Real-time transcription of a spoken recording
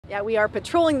Yeah, we are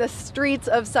patrolling the streets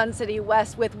of Sun City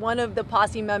West with one of the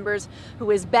posse members who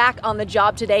is back on the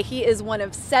job today. He is one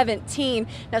of 17.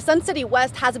 Now, Sun City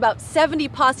West has about 70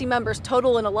 posse members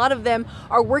total, and a lot of them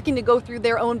are working to go through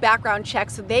their own background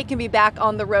checks so they can be back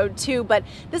on the road too. But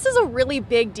this is a really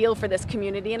big deal for this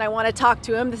community, and I want to talk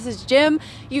to him. This is Jim.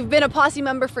 You've been a posse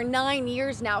member for 9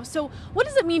 years now. So what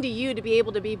does it mean to you to be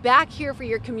able to be back here for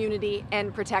your community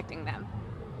and protecting them?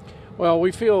 Well,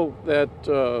 we feel that,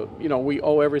 we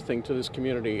owe everything to this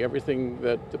community. Everything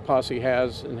that the posse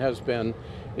has and has been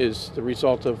is the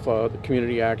result of the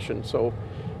community action. So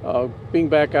being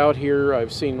back out here,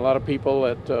 I've seen a lot of people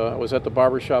I was at the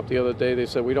barber shop the other day. They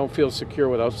said, we don't feel secure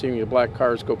without seeing the black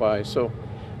cars go by. So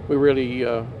we really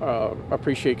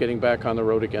appreciate getting back on the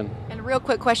road again. And a real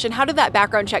quick question, how did that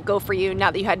background check go for you now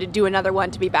that you had to do another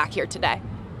one to be back here today?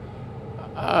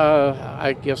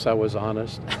 I guess I was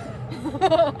honest.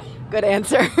 Good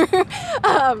answer.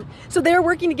 So they're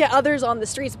working to get others on the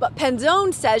streets, but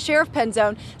Sheriff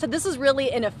Penzone said this is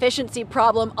really an efficiency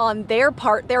problem on their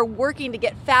part. They're working to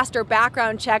get faster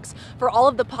background checks for all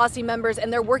of the posse members,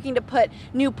 and they're working to put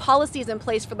new policies in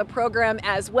place for the program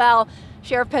as well.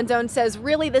 Sheriff Penzone says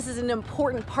really this is an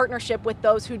important partnership with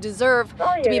those who deserve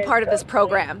to be part of this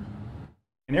program.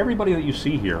 And everybody that you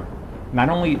see here, not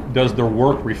only does their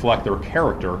work reflect their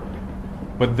character,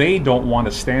 but they don't want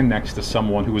to stand next to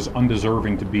someone who is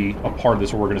undeserving to be a part of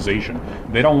this organization.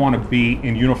 They don't want to be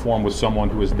in uniform with someone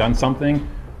who has done something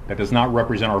that does not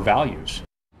represent our values.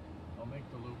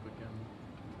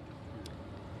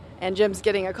 And Jim's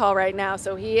getting a call right now,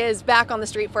 so he is back on the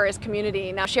street for his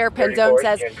community. Now, Sheriff Penzone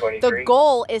says the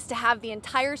goal is to have the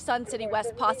entire Sun City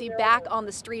West Posse back on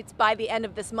the streets by the end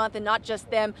of this month, and not just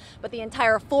them, but the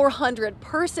entire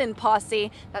 400-person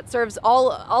posse that serves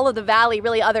all of the valley,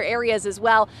 really other areas as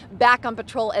well, back on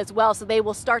patrol as well, so they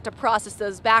will start to process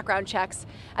those background checks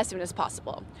as soon as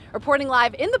possible. Reporting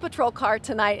live in the patrol car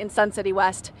tonight in Sun City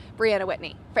West, Brianna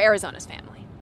Whitney for Arizona's Family.